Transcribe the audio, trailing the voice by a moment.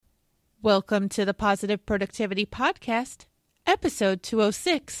Welcome to the Positive Productivity Podcast, episode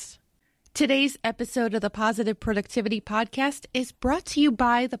 206. Today's episode of the Positive Productivity Podcast is brought to you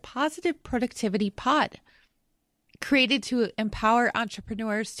by the Positive Productivity Pod. Created to empower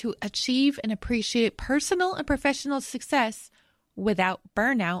entrepreneurs to achieve and appreciate personal and professional success without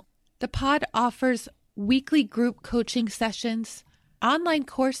burnout, the pod offers weekly group coaching sessions, online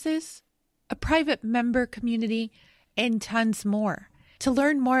courses, a private member community, and tons more. To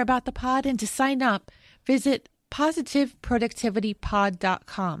learn more about the pod and to sign up, visit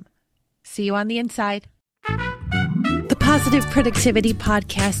positiveproductivitypod.com. See you on the inside. The Positive Productivity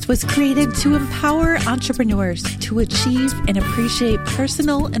Podcast was created to empower entrepreneurs to achieve and appreciate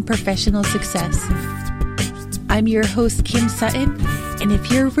personal and professional success. I'm your host, Kim Sutton, and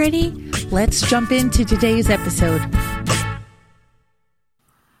if you're ready, let's jump into today's episode.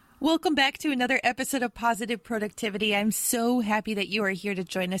 Welcome back to another episode of Positive Productivity. I'm so happy that you are here to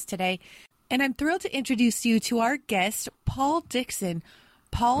join us today. And I'm thrilled to introduce you to our guest, Paul Dixon.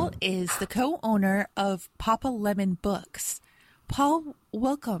 Paul is the co-owner of Papa Lemon Books. Paul,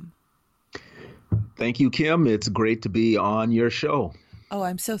 welcome. Thank you, Kim. It's great to be on your show. Oh,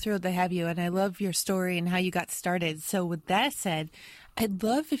 I'm so thrilled to have you. And I love your story and how you got started. So with that said, I'd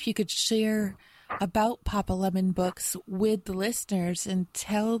love if you could share about Papa Lemon Books with the listeners and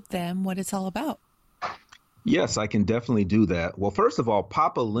tell them what it's all about. Yes, I can definitely do that. Well, first of all,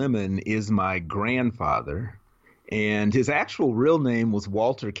 Papa Lemon is my grandfather, and his actual real name was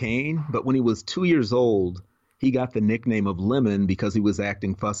Walter Kane, but when he was 2 years old, he got the nickname of Lemon because he was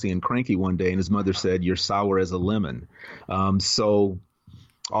acting fussy and cranky one day, and his mother said, "You're sour as a lemon." So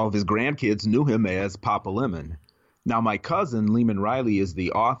all of his grandkids knew him as Papa Lemon. Now, my cousin, Lehman Riley, is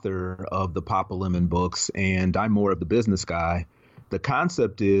the author of the Papa Lemon Books, and I'm more of the business guy. The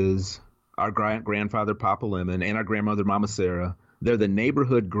concept is our grandfather, Papa Lemon, and our grandmother, Mama Sarah, they're the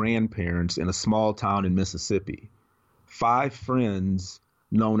neighborhood grandparents in a small town in Mississippi. 5 friends,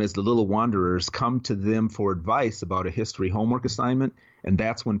 known as the Little Wanderers, come to them for advice about a history homework assignment, and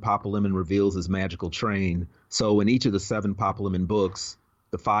that's when Papa Lemon reveals his magical train. So in each of the 7 Papa Lemon books,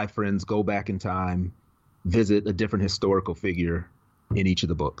 the 5 friends go back in time, visit a different historical figure in each of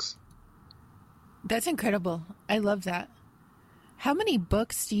the books. That's incredible. I love that. How many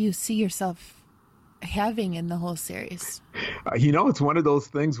books do you see yourself having in the whole series? It's one of those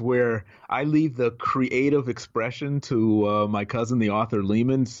things where I leave the creative expression to my cousin, the author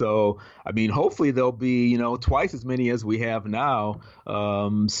Lehman. So, hopefully there'll be, twice as many as we have now.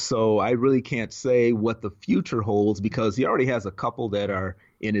 So I really can't say what the future holds because he already has a couple that are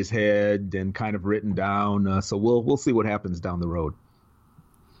in his head and kind of written down. So we'll see what happens down the road.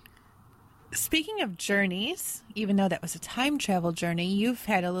 Speaking of journeys, even though that was a time travel journey, you've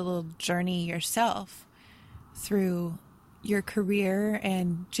had a little journey yourself through your career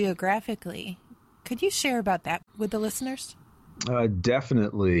and geographically. Could you share about that with the listeners?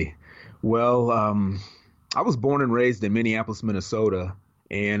 Definitely. Well, I was born and raised in Minneapolis, Minnesota,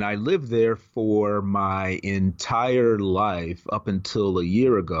 and I lived there for my entire life up until a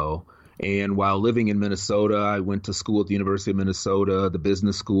year ago. And while living in Minnesota, I went to school at the University of Minnesota, the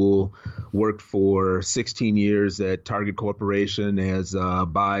business school, worked for 16 years at Target Corporation as a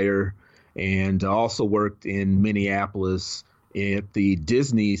buyer, and also worked in Minneapolis at the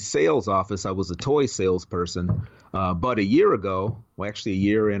Disney sales office. I was a toy salesperson. But a year ago, well, actually a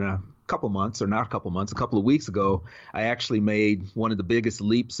year and a couple months, or not a couple months, a couple of weeks ago, I actually made one of the biggest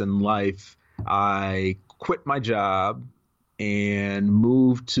leaps in life. I quit my job and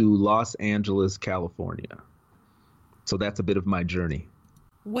moved to Los Angeles, California. So that's a bit of my journey.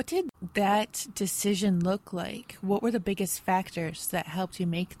 What did that decision look like? What were the biggest factors that helped you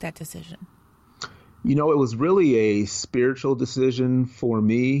make that decision? It was really a spiritual decision for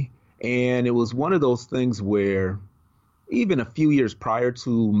me. And it was one of those things where even a few years prior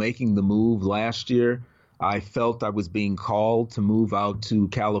to making the move last year, I felt I was being called to move out to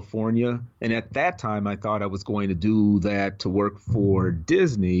California. And at that time, I thought I was going to do that to work for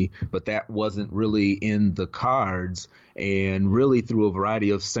Disney, but that wasn't really in the cards. And really through a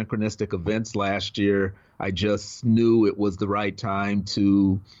variety of synchronistic events last year, I just knew it was the right time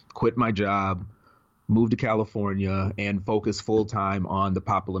to quit my job, move to California, and focus full time on the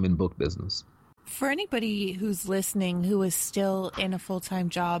Papa Lemon book business. For anybody who's listening who is still in a full-time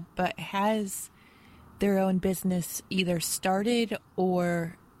job but has their own business either started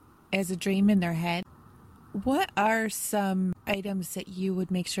or as a dream in their head, what are some items that you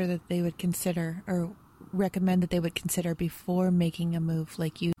would make sure that they would consider or recommend that they would consider before making a move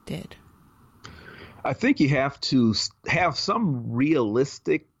like you did? I think you have to have some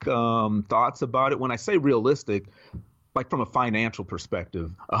realistic thoughts about it. When I say realistic, like from a financial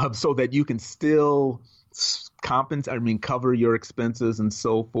perspective, so that you can still cover your expenses and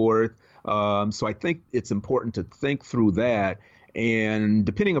so forth. So I think it's important to think through that. And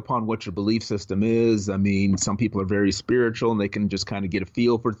depending upon what your belief system is, I mean, some people are very spiritual and they can just kind of get a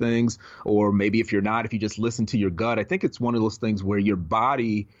feel for things. Or maybe if you're not, if you just listen to your gut, I think it's one of those things where your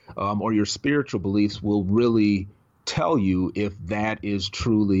body or your spiritual beliefs will really tell you if that is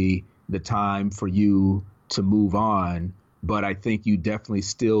truly the time for you to move on. But I think you definitely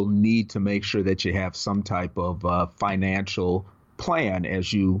still need to make sure that you have some type of financial plan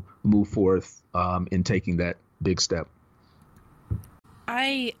as you move forth in taking that big step.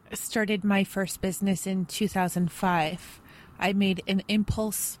 I started my first business in 2005. I made an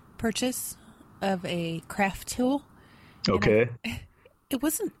impulse purchase of a craft tool. Okay. It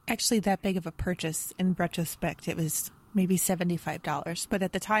wasn't actually that big of a purchase in retrospect. It was maybe $75. But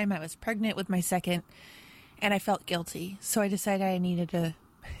at the time I was pregnant with my second and I felt guilty. So I decided I needed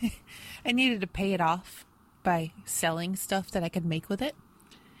to pay it off by selling stuff that I could make with it.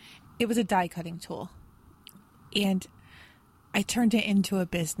 It was a die cutting tool. And I turned it into a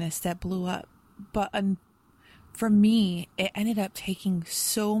business that blew up. But for me, it ended up taking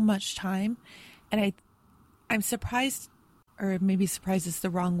so much time. And I'm surprised, or maybe surprised is the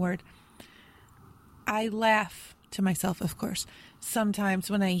wrong word. I laugh to myself, of course,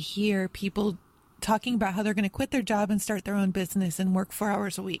 sometimes when I hear people talking about how they're going to quit their job and start their own business and work 4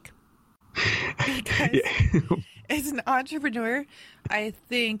 hours a week. Because as an entrepreneur, I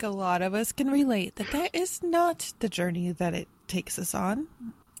think a lot of us can relate that is not the journey that it takes us on.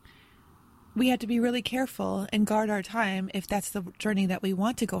 We have to be really careful and guard our time if that's the journey that we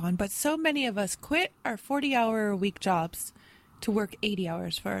want to go on. But so many of us quit our 40-hour-a-week jobs to work 80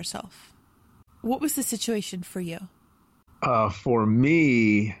 hours for ourselves. What was the situation for you? For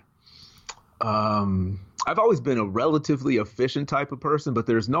me, I've always been a relatively efficient type of person, but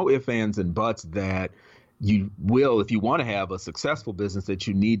there's no ifs, ands, and buts that you will, if you want to have a successful business, that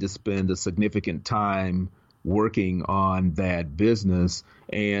you need to spend a significant time working on that business.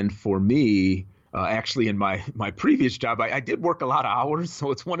 And for me, actually in my previous job, I did work a lot of hours.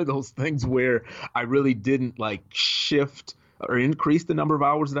 So it's one of those things where I really didn't like shift or increase the number of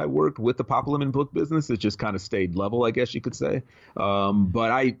hours that I worked with the Papa Lemon book business. It just kind of stayed level, I guess you could say.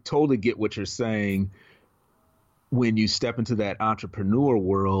 But I totally get what you're saying when you step into that entrepreneur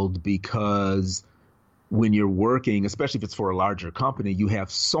world, because when you're working, especially if it's for a larger company, you have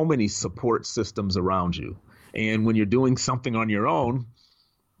so many support systems around you. And when you're doing something on your own,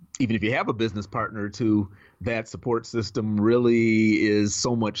 even if you have a business partner too, that support system really is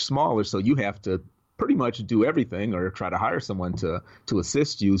so much smaller. So you have to pretty much do everything or try to hire someone to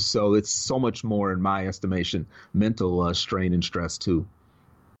assist you. So it's so much more, in my estimation, mental strain and stress too.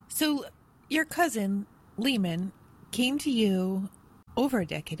 So your cousin, Lehman, came to you over a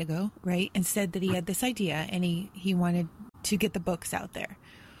decade ago, right? And said that he had this idea and he wanted to get the books out there.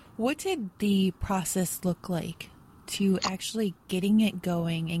 What did the process look like to actually getting it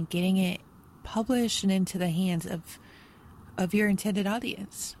going and getting it published and into the hands of your intended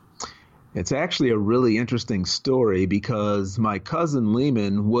audience? It's actually a really interesting story because my cousin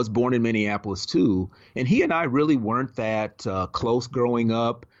Lehman was born in Minneapolis too, and he and I really weren't that close growing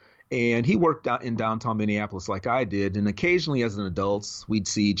up. And he worked out in downtown Minneapolis like I did. And occasionally as an adult, we'd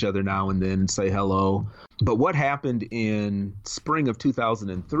see each other now and then and say hello. But what happened in spring of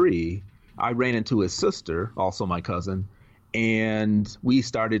 2003, I ran into his sister, also my cousin, and we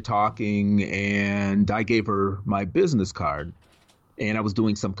started talking and I gave her my business card. And I was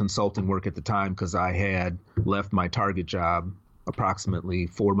doing some consulting work at the time because I had left my Target job approximately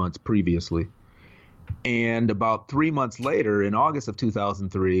 4 months previously. And about 3 months later, in August of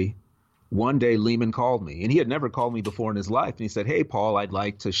 2003, one day Lehman called me, and he had never called me before in his life. And he said, "Hey, Paul, I'd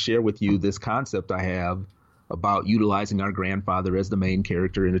like to share with you this concept I have about utilizing our grandfather as the main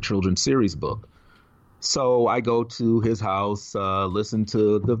character in a children's series book." So I go to his house, listen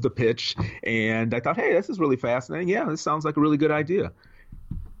to the pitch, and I thought, hey, this is really fascinating. Yeah, this sounds like a really good idea.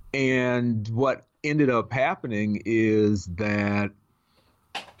 And what ended up happening is that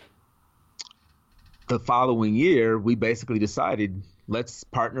the following year, we basically decided, let's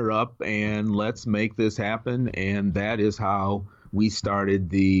partner up and let's make this happen. And that is how we started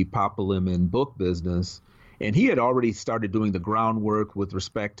the Papa Lemon book business. And he had already started doing the groundwork with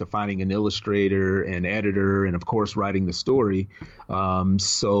respect to finding an illustrator, an editor, and of course, writing the story.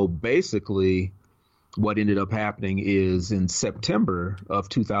 So basically, what ended up happening is in September of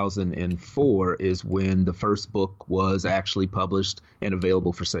 2004 is when the first book was actually published and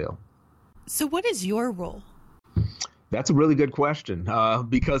available for sale. So what is your role? That's a really good question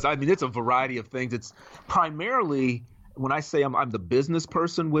because, I mean, it's a variety of things. It's primarily when I say I'm the business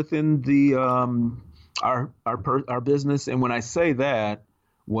person within the our business, and when I say that,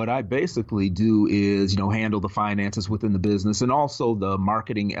 what I basically do is, handle the finances within the business and also the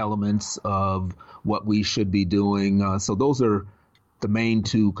marketing elements of what we should be doing. So those are the main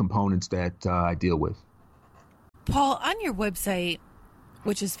two components that I deal with. Paul, on your website,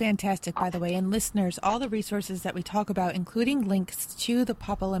 which is fantastic, by the way, and listeners, all the resources that we talk about, including links to the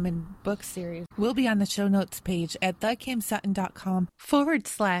Papa Lemon book series, will be on the show notes page at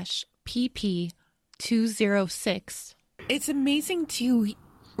thekimsutton.com/PP206. It's amazing to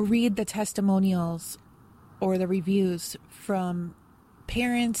read the testimonials or the reviews from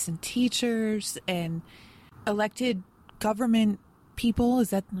parents and teachers and elected government people.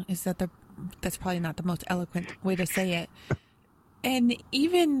 That's probably not the most eloquent way to say it. And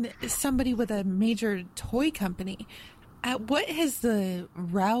even somebody with a major toy company. What has the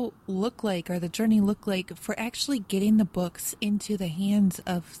route look like, or the journey look like, for actually getting the books into the hands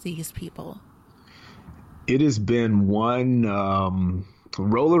of these people? It has been one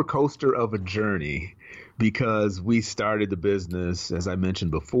roller coaster of a journey, because we started the business, as I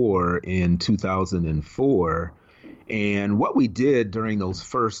mentioned before, in 2004. And what we did during those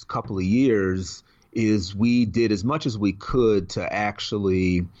first couple of years is we did as much as we could to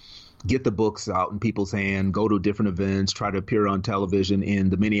actually get the books out in people's hands, go to different events, try to appear on television in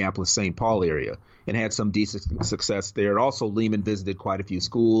the Minneapolis-St. Paul area, and had some decent success there. Also, Lehman visited quite a few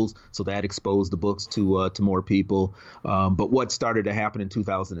schools, so that exposed the books to more people. But what started to happen in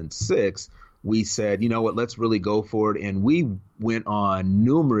 2006, we said, you know what, let's really go for it. And we went on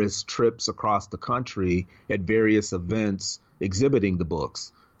numerous trips across the country at various events exhibiting the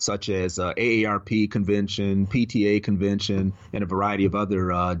books, such as AARP convention, PTA convention, and a variety of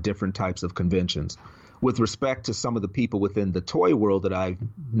other different types of conventions. With respect to some of the people within the toy world that I've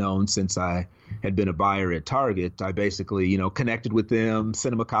known since I had been a buyer at Target, I basically, connected with them,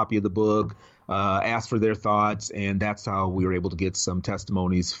 sent them a copy of the book, asked for their thoughts, and that's how we were able to get some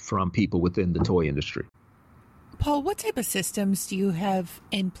testimonies from people within the toy industry. Paul, what type of systems do you have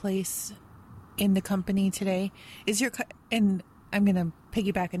in place in the company today? And I'm going to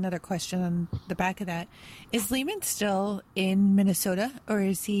piggyback another question on the back of that. Is Lehman still in Minnesota, or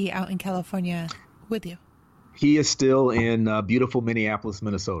is he out in California with you? He is still in beautiful Minneapolis,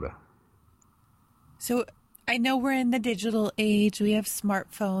 Minnesota. So I know we're in the digital age. We have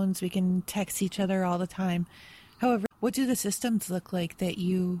smartphones. We can text each other all the time. However, what do the systems look like that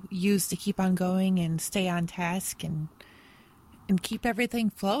you use to keep on going and stay on task and keep everything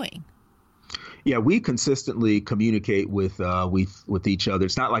flowing? Yeah, we consistently communicate with each other.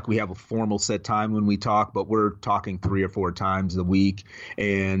 It's not like we have a formal set time when we talk, but we're talking 3 or 4 times a week.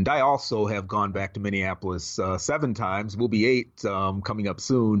 And I also have gone back to Minneapolis 7 times. We'll be 8 coming up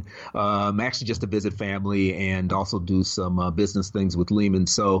soon, actually just to visit family and also do some business things with Lehman.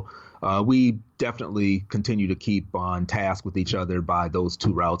 So we definitely continue to keep on task with each other by those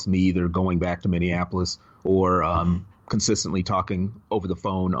 2 routes, me either going back to Minneapolis or consistently talking over the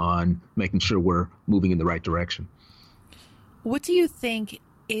phone on making sure we're moving in the right direction. What do you think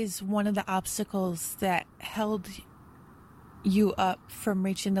is one of the obstacles that held you up from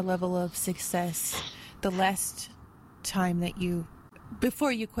reaching the level of success the last time that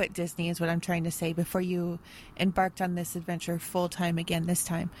before you quit Disney, is what I'm trying to say, before you embarked on this adventure full time again this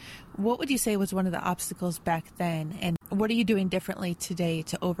time? What would you say was one of the obstacles back then, and what are you doing differently today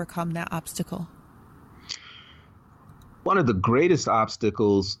to overcome that obstacle? One of the greatest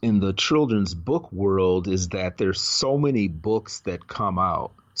obstacles in the children's book world is that there's so many books that come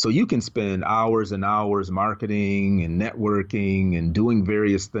out. So you can spend hours and hours marketing and networking and doing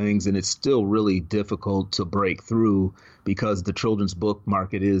various things, and it's still really difficult to break through because the children's book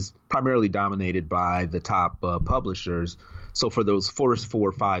market is primarily dominated by the top publishers. So for those first 4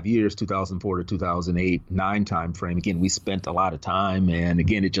 or 5 years, 2004 to 2008, 9 timeframe, again, we spent a lot of time, and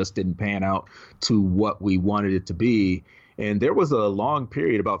again, it just didn't pan out to what we wanted it to be. And there was a long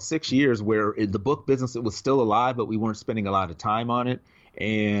period, about 6 years, where in the book business, it was still alive, but we weren't spending a lot of time on it.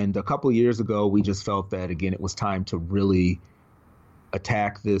 And a couple of years ago, we just felt that, again, it was time to really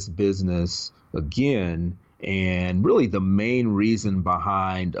attack this business again. And really the main reason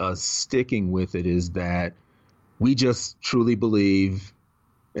behind us sticking with it is that we just truly believe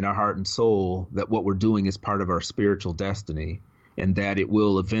in our heart and soul that what we're doing is part of our spiritual destiny and that it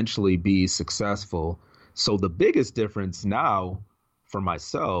will eventually be successful. So the biggest difference now for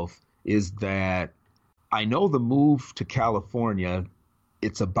myself is that I know the move to California,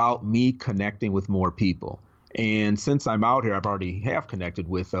 it's about me connecting with more people. And since I'm out here, I've already have connected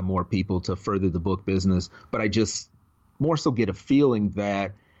with more people to further the book business, but I just more so get a feeling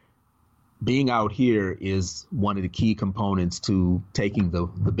that being out here is one of the key components to taking the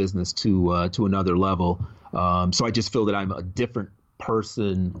business to another level. So I just feel that I'm a different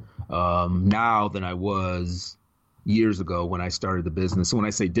person now than I was years ago when I started the business. So when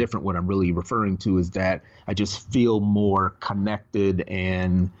I say different, what I'm really referring to is that I just feel more connected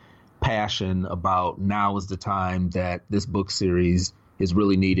and passion about now is the time that this book series is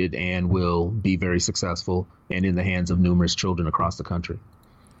really needed and will be very successful and in the hands of numerous children across the country.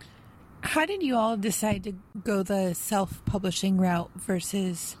 How did you all decide to go the self-publishing route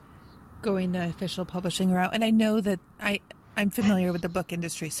versus going the official publishing route? And I know that I'm familiar with the book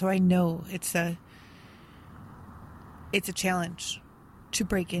industry, so I know it's a challenge to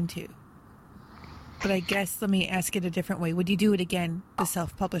break into. But I guess let me ask it a different way. Would you do it again, the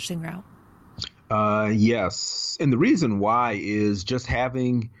self-publishing route? Yes. And the reason why is just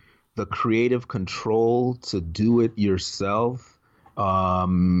having the creative control to do it yourself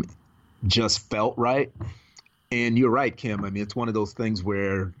just felt right. And you're right, Kim. I mean, it's one of those things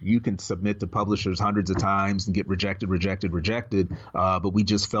where you can submit to publishers hundreds of times and get rejected. But we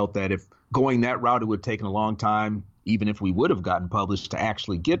just felt that if going that route, it would have taken a long time, even if we would have gotten published, to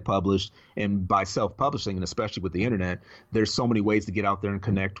actually get published. And by self-publishing, and especially with the internet, there's so many ways to get out there and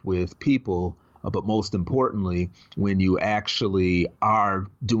connect with people. But most importantly, when you actually are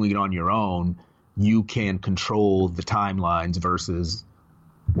doing it on your own, you can control the timelines versus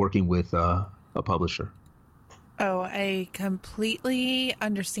working with a publisher. Oh, I completely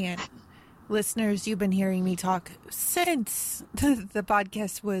understand. Listeners, you've been hearing me talk since the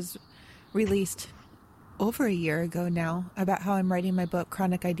podcast was released over a year ago now about how I'm writing my book,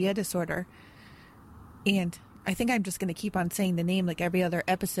 Chronic Idea Disorder. And I think I'm just going to keep on saying the name like every other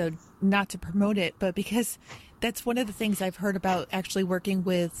episode, not to promote it, but because that's one of the things I've heard about actually working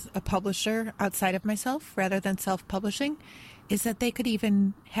with a publisher outside of myself rather than self-publishing, is that they could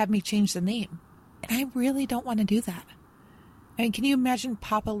even have me change the name. And I really don't want to do that. I mean, can you imagine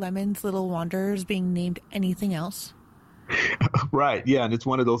Papa Lemon's Little Wanderers being named anything else? Right. Yeah. And it's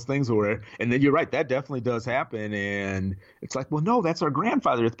one of those things where, and then you're right, that definitely does happen. And it's like, well, no, that's our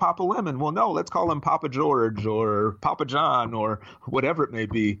grandfather. It's Papa Lemon. Well, no, let's call him Papa George or Papa John or whatever it may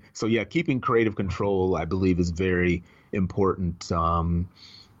be. So, yeah, keeping creative control, I believe, is very important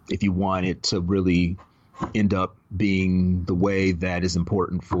if you want it to really end up being the way that is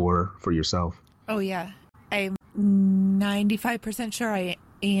important for yourself. Oh, yeah. I'm 95% sure I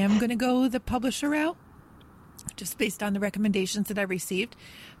am going to go the publisher route, just based on the recommendations that I received.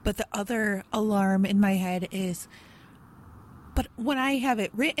 But the other alarm in my head is, but when I have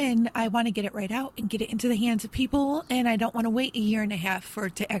it written, I want to get it right out and get it into the hands of people, and I don't want to wait a year and a half for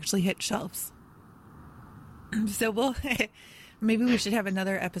it to actually hit shelves. So maybe we should have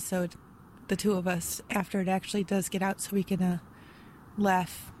another episode, the two of us, after it actually does get out, so we can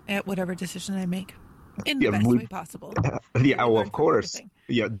laugh at whatever decision I make in the best way possible. Yeah, well, of course.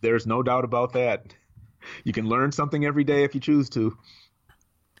 Yeah, there's no doubt about that. You can learn something every day if you choose to.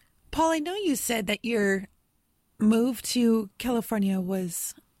 Paul, I know you said that your move to California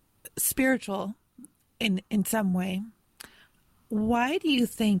was spiritual in some way. Why do you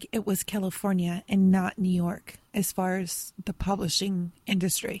think it was California and not New York as far as the publishing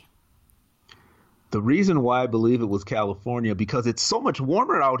industry? The reason why I believe it was California, because it's so much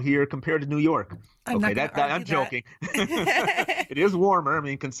warmer out here compared to New York. I'm joking. It is warmer. I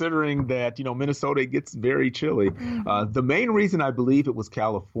mean, considering that, Minnesota gets very chilly. Mm-hmm. The main reason I believe it was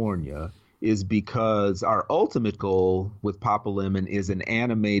California is because our ultimate goal with Papa Lemon is an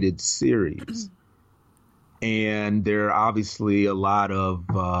animated series. And there are obviously a lot of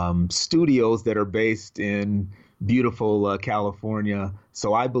studios that are based in beautiful California.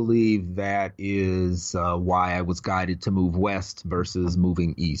 So I believe that is why I was guided to move west versus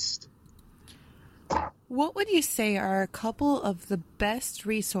moving east. What would you say are a couple of the best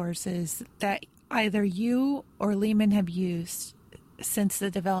resources that either you or Lehman have used since the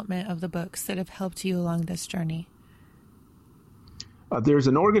development of the books that have helped you along this journey? There's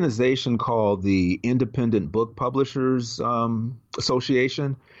an organization called the Independent Book Publishers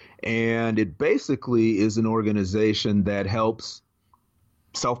Association, and it basically is an organization that helps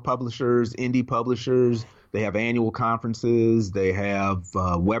self-publishers, indie publishers. They have annual conferences, they have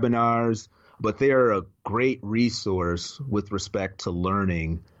webinars, but they're a great resource with respect to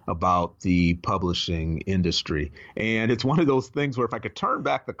learning about the publishing industry. And it's one of those things where if I could turn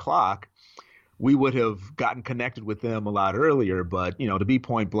back the clock, we would have gotten connected with them a lot earlier. But, to be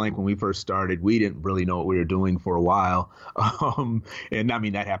point blank, when we first started, we didn't really know what we were doing for a while. And I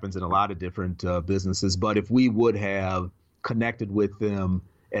mean, that happens in a lot of different businesses. But if we would have connected with them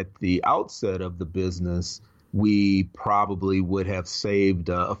at the outset of the business, we probably would have saved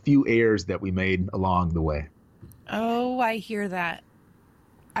a few errors that we made along the way. Oh, I hear that.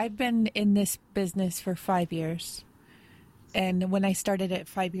 I've been in this business for 5 years. And when I started it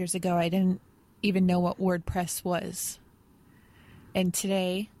 5 years ago, I didn't even know what WordPress was. And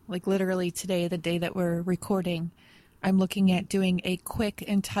today, like literally today, the day that we're recording, I'm looking at doing a quick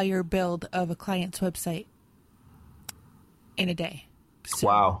entire build of a client's website in a day. So,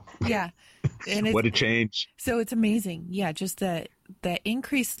 wow. Yeah. And what a change. So it's amazing. Yeah, just the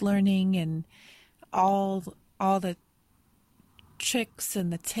increased learning and all the tricks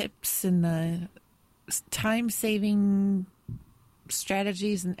and the tips and the time-saving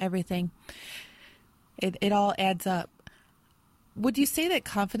strategies and everything. It all adds up. Would you say that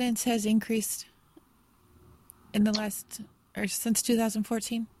confidence has increased in the last, or since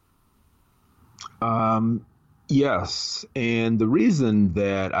 2014? Yes. And the reason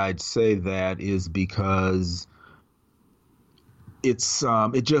that I'd say that is because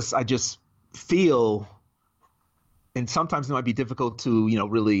I just feel, and sometimes it might be difficult to,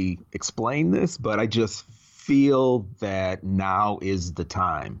 really explain this, but I just feel that now is the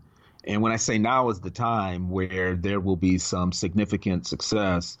time. And when I say now is the time where there will be some significant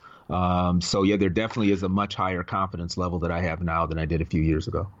success. So yeah, there definitely is a much higher confidence level that I have now than I did a few years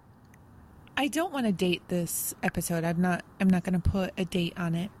ago. I don't want to date this episode. I'm not going to put a date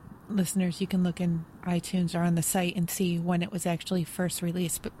on it. Listeners, you can look in iTunes or on the site and see when it was actually first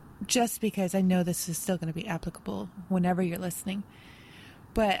released, but just because I know this is still going to be applicable whenever you're listening.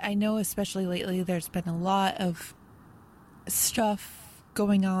 But I know especially lately there's been a lot of stuff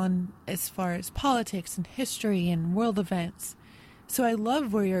going on as far as politics and history and world events. So I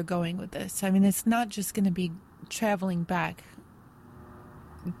love where you're going with this. I mean, it's not just going to be traveling back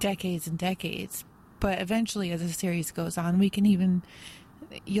decades and decades, but eventually as the series goes on, we can even,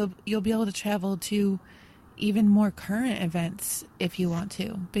 you'll be able to travel to even more current events if you want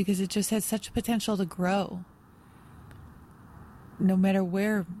to, because it just has such potential to grow no matter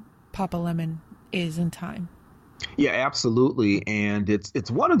where Papa Lemon is in time. Yeah, absolutely. And it's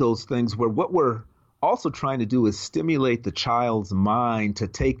one of those things where what we're also trying to do is stimulate the child's mind to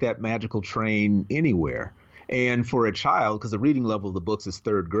take that magical train anywhere. And for a child, because the reading level of the books is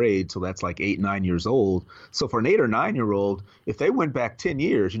third grade, so that's like 8, 9 years old. So for an 8 or 9-year-old, if they went back 10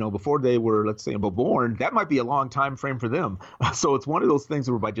 years, before they were, let's say, born, that might be a long time frame for them. So it's one of those things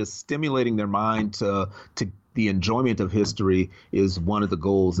where by just stimulating their mind to the enjoyment of history is one of the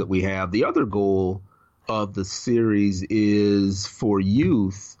goals that we have. The other goal of the series is for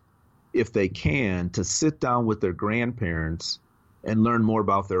youth, if they can, to sit down with their grandparents and learn more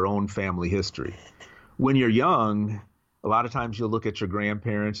about their own family history. When you're young, a lot of times you'll look at your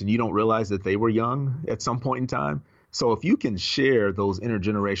grandparents and you don't realize that they were young at some point in time. So if you can share those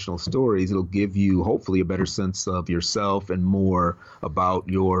intergenerational stories, it'll give you hopefully a better sense of yourself and more about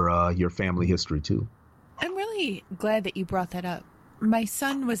your family history too. I'm really glad that you brought that up. My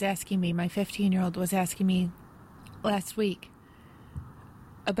son was asking me, my 15-year-old was asking me last week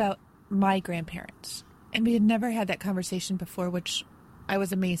about my grandparents. And we had never had that conversation before, which I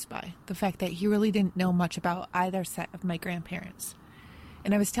was amazed by. The fact that he really didn't know much about either set of my grandparents.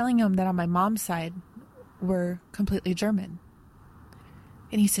 And I was telling him that on my mom's side, we're completely German.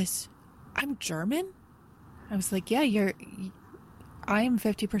 And he says, I'm German? I was like, yeah, I am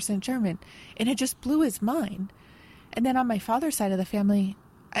 50% German. And it just blew his mind. And then on my father's side of the family,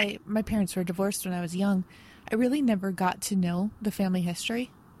 my parents were divorced when I was young. I really never got to know the family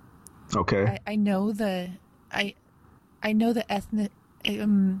history. Okay. I know the ethnic,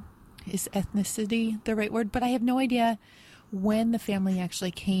 is ethnicity the right word? But I have no idea when the family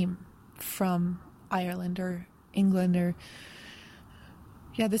actually came from Ireland or England or,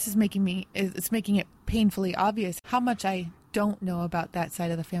 yeah, this is it's making it painfully obvious how much I don't know about that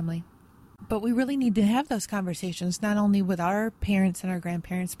side of the family. But we really need to have those conversations, not only with our parents and our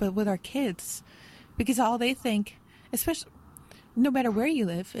grandparents, but with our kids. Because all they think, especially no matter where you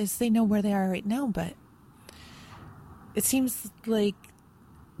live, is they know where they are right now. But it seems like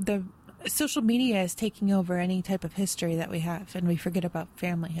the social media is taking over any type of history that we have, and we forget about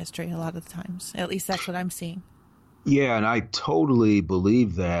family history a lot of the times. At least that's what I'm seeing. Yeah, and I totally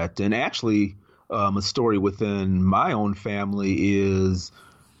believe that. And actually, a story within my own family is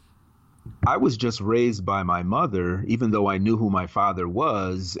I was just raised by my mother, even though I knew who my father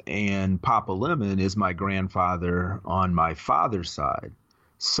was, and Papa Lemon is my grandfather on my father's side.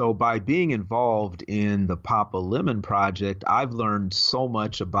 So by being involved in the Papa Lemon project, I've learned so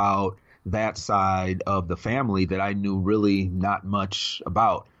much about that side of the family that I knew really not much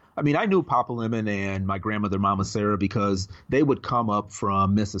about. I mean, I knew Papa Lemon and my grandmother, Mama Sarah, because they would come up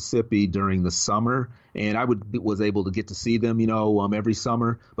from Mississippi during the summer, and was able to get to see them, every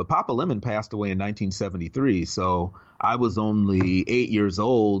summer. But Papa Lemon passed away in 1973, so I was only 8 years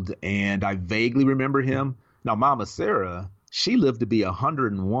old, and I vaguely remember him. Now, Mama Sarah, she lived to be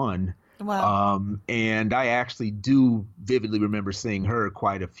 101. Wow. And I actually do vividly remember seeing her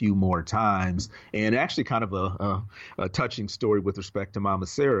quite a few more times. And actually, kind of a touching story with respect to Mama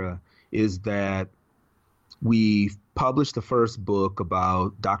Sarah is that we published the first book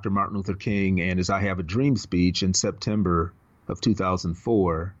about Dr. Martin Luther King and his I Have a Dream speech in September of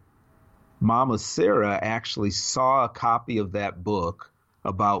 2004. Mama Sarah actually saw a copy of that book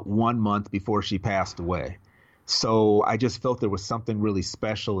about 1 month before she passed away. So I just felt there was something really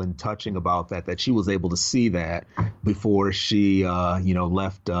special and touching about that she was able to see that before she,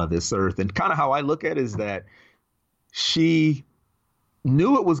 left this earth. And kind of how I look at it is that she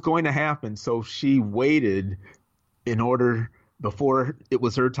knew it was going to happen. So she waited before it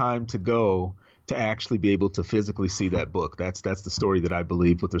was her time to go, to actually be able to physically see that book. That's the story that I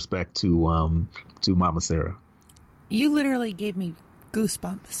believe with respect to Mama Sarah. You literally gave me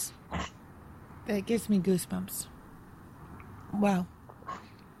goosebumps. That gives me goosebumps. Wow.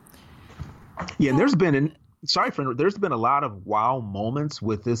 Yeah, and there's been a lot of wow moments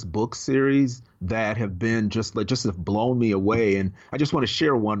with this book series that have been just have blown me away. And I just want to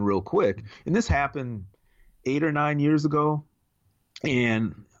share one real quick. And this happened 8 or 9 years ago.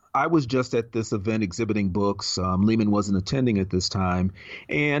 And I was just at this event exhibiting books. Lehman wasn't attending at this time.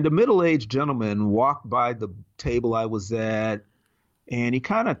 And a middle-aged gentleman walked by the table I was at, and he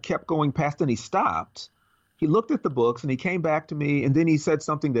kind of kept going past, and he stopped. He looked at the books, and he came back to me, and then he said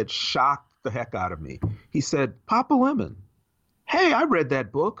something that shocked the heck out of me. He said, "Papa Lemon, hey, I read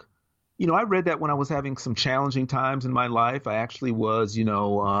that book. I read that when I was having some challenging times in my life. I actually was,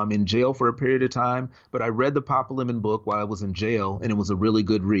 in jail for a period of time, but I read the Papa Lemon book while I was in jail, and it was a really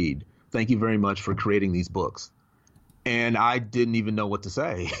good read. Thank you very much for creating these books." And I didn't even know what to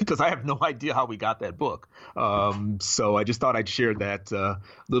say because I have no idea how we got that book. So I just thought I'd share that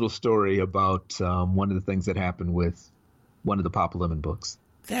little story about one of the things that happened with one of the Papa Lemon books.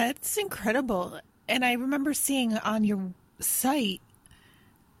 That's incredible. And I remember seeing on your site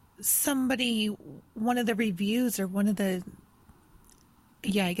one of the reviews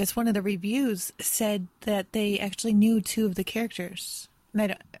said that they actually knew two of the characters.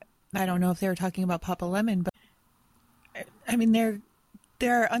 And I don't know if they were talking about Papa Lemon, but I mean, there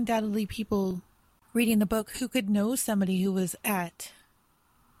are undoubtedly people reading the book who could know somebody who was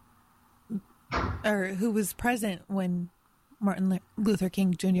who was present when Martin Luther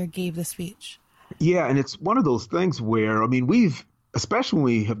King Jr. gave the speech. Yeah, and it's one of those things where, I mean, especially when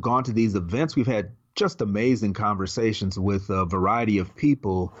we have gone to these events, we've had just amazing conversations with a variety of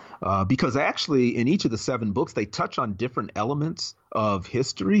people because actually in each of the 7 books, they touch on different elements of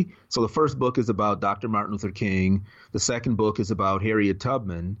history. So the first book is about Dr. Martin Luther King. The second book is about Harriet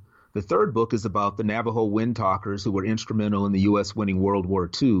Tubman. The third book is about the Navajo Windtalkers who were instrumental in the U.S. winning World War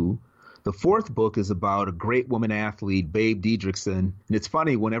II. The fourth book is about a great woman athlete, Babe Didrikson. And it's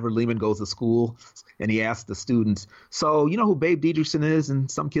funny, whenever Lehman goes to school and he asks the students, "So you know who Babe Didrikson is?"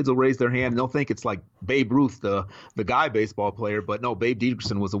 And some kids will raise their hand and they'll think it's like Babe Ruth, the guy baseball player. But no, Babe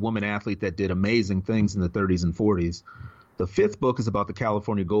Didrikson was a woman athlete that did amazing things in the 30s and 40s. The fifth book is about the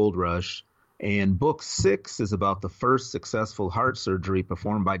California Gold Rush. And book 6 is about the first successful heart surgery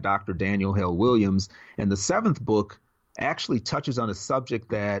performed by Dr. Daniel Hale Williams. And the 7th book actually touches on a subject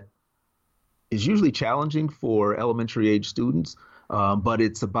that is usually challenging for elementary age students, but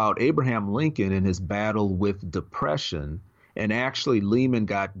it's about Abraham Lincoln and his battle with depression. And actually, Lehman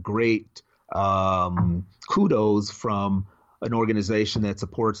got great kudos from an organization that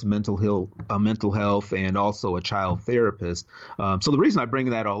supports mental health and also a child therapist. So the reason I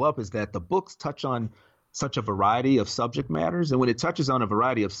bring that all up is that the books touch on such a variety of subject matters. And when it touches on a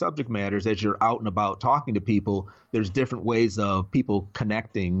variety of subject matters, as you're out and about talking to people, there's different ways of people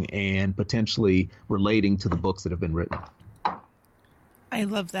connecting and potentially relating to the books that have been written. I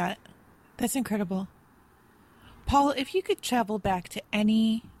love that. That's incredible. Paul, if you could travel back to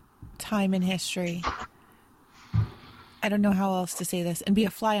any time in history, I don't know how else to say this, and be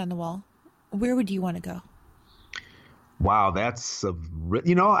a fly on the wall, where would you want to go? Wow,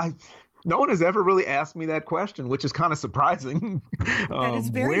 no one has ever really asked me that question, which is kind of surprising. That is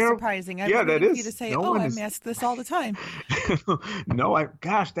very surprising. I that is. You to say, I'm asked this all the time. No,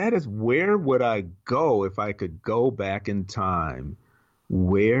 that is, where would I go if I could go back in time?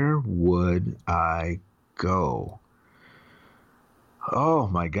 Where would I go? Oh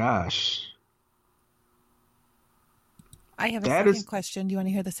my gosh. I have a That second is, question. Do you want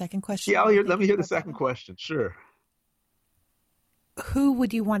to hear the second question? yeah, while you're let me thinking hear the about that second one? question. Sure. Who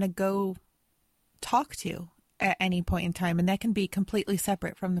would you want to go talk to at any point in time? And that can be completely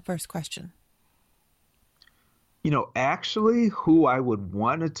separate from the first question. Actually, who I would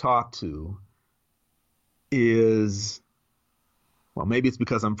want to talk to is, well, maybe it's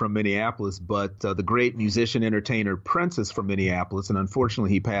because I'm from Minneapolis, but the great musician entertainer Prince is from Minneapolis, and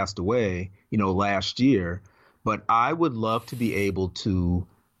unfortunately he passed away, last year. But I would love to be able to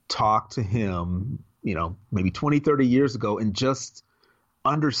talk to him, maybe 20, 30 years ago and just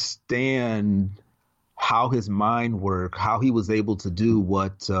understand how his mind worked, how he was able to do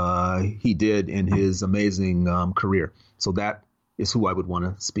what he did in his amazing career. So that is who I would want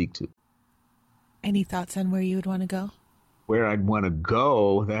to speak to. Any thoughts on where you would want to go? Where I'd want to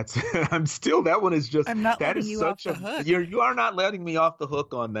go, that one is just, I'm not that letting is you such off the hook. you are not letting me off the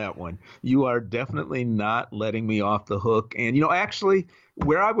hook on that one. You are definitely not letting me off the hook. And, actually,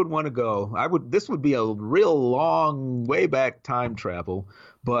 where I would want to go, this would be a real long way back time travel,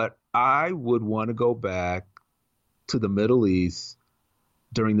 but I would want to go back to the Middle East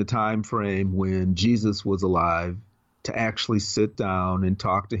during the time frame when Jesus was alive, to actually sit down and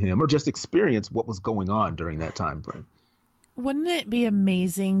talk to him or just experience what was going on during that time frame. Wouldn't it be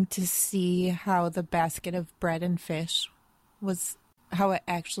amazing to see how the basket of bread and fish how it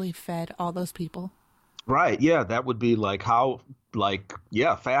actually fed all those people? Right. Yeah, that would be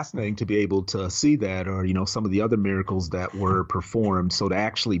fascinating to be able to see that, or, some of the other miracles that were performed. So to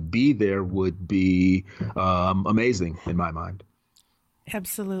actually be there would be amazing in my mind.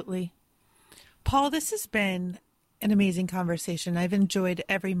 Absolutely. Paul, this has been an amazing conversation. I've enjoyed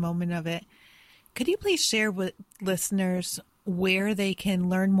every moment of it. Could you please share with listeners where they can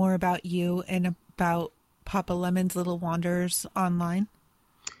learn more about you and about Papa Lemon's Little Wanderers online?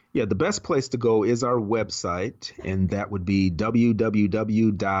 Yeah, the best place to go is our website, and that would be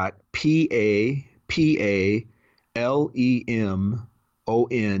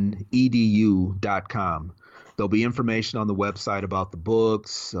www.papalemonedu.com. There'll be information on the website about the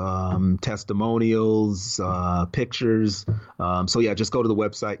books, testimonials, pictures. So yeah, just go to the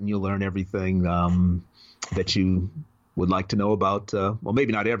website and you'll learn everything that you would like to know about. Well,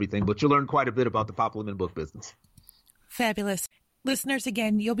 maybe not everything, but you'll learn quite a bit about the Papa Lemon book business. Fabulous. Listeners,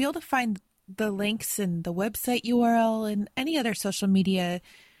 again, you'll be able to find the links and the website URL and any other social media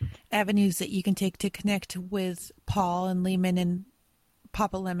avenues that you can take to connect with Paul and Lehman and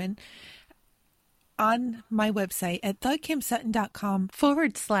Papa Lemon on my website at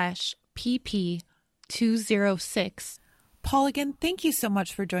thekimsutton.com/pp206. Paul, again, thank you so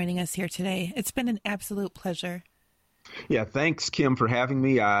much for joining us here today. It's been an absolute pleasure. Yeah, thanks, Kim, for having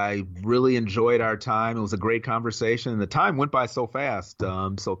me. I really enjoyed our time. It was a great conversation, and the time went by so fast.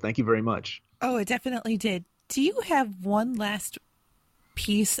 So thank you very much. Oh, it definitely did. Do you have one last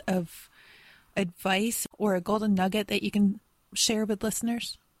piece of advice or a golden nugget that you can share with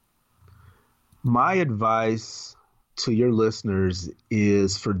listeners? My advice to your listeners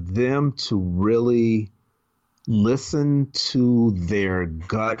is for them to really listen to their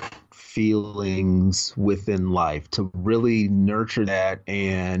gut feelings within life, to really nurture that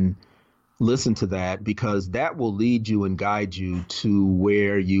and listen to that, because that will lead you and guide you to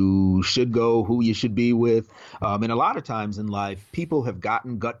where you should go, who you should be with. And a lot of times in life, people have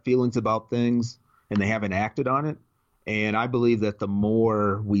gotten gut feelings about things and they haven't acted on it. And I believe that the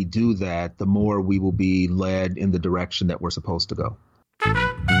more we do that, the more we will be led in the direction that we're supposed to go.